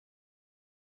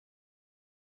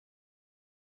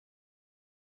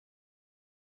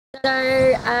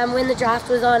So when the draft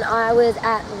was on, I was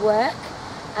at work.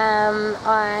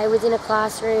 I was in a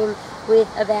classroom with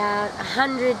about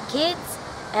 100 kids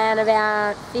and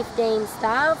about 15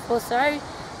 staff or so,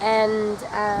 and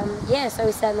yeah, so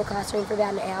we sat in the classroom for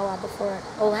about an hour before it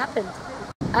all happened.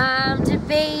 To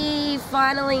be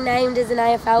finally named as an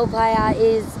AFL player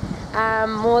is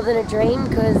more than a dream,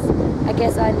 because I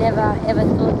guess I never ever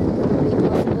thought that it would be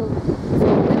possible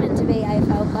for women to be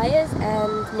AFL players,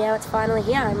 and now it's finally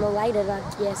here. I'm elated.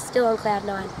 Yeah, still on cloud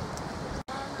 9.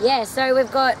 Yeah, so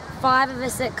we've got 5 of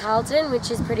us at Carlton,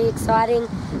 which is pretty exciting.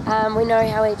 We know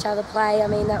how each other play. I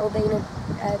mean, that will be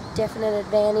a definite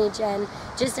advantage, and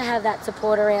just to have that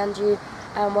support around you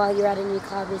while you're at a new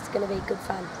club is going to be good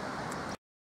fun.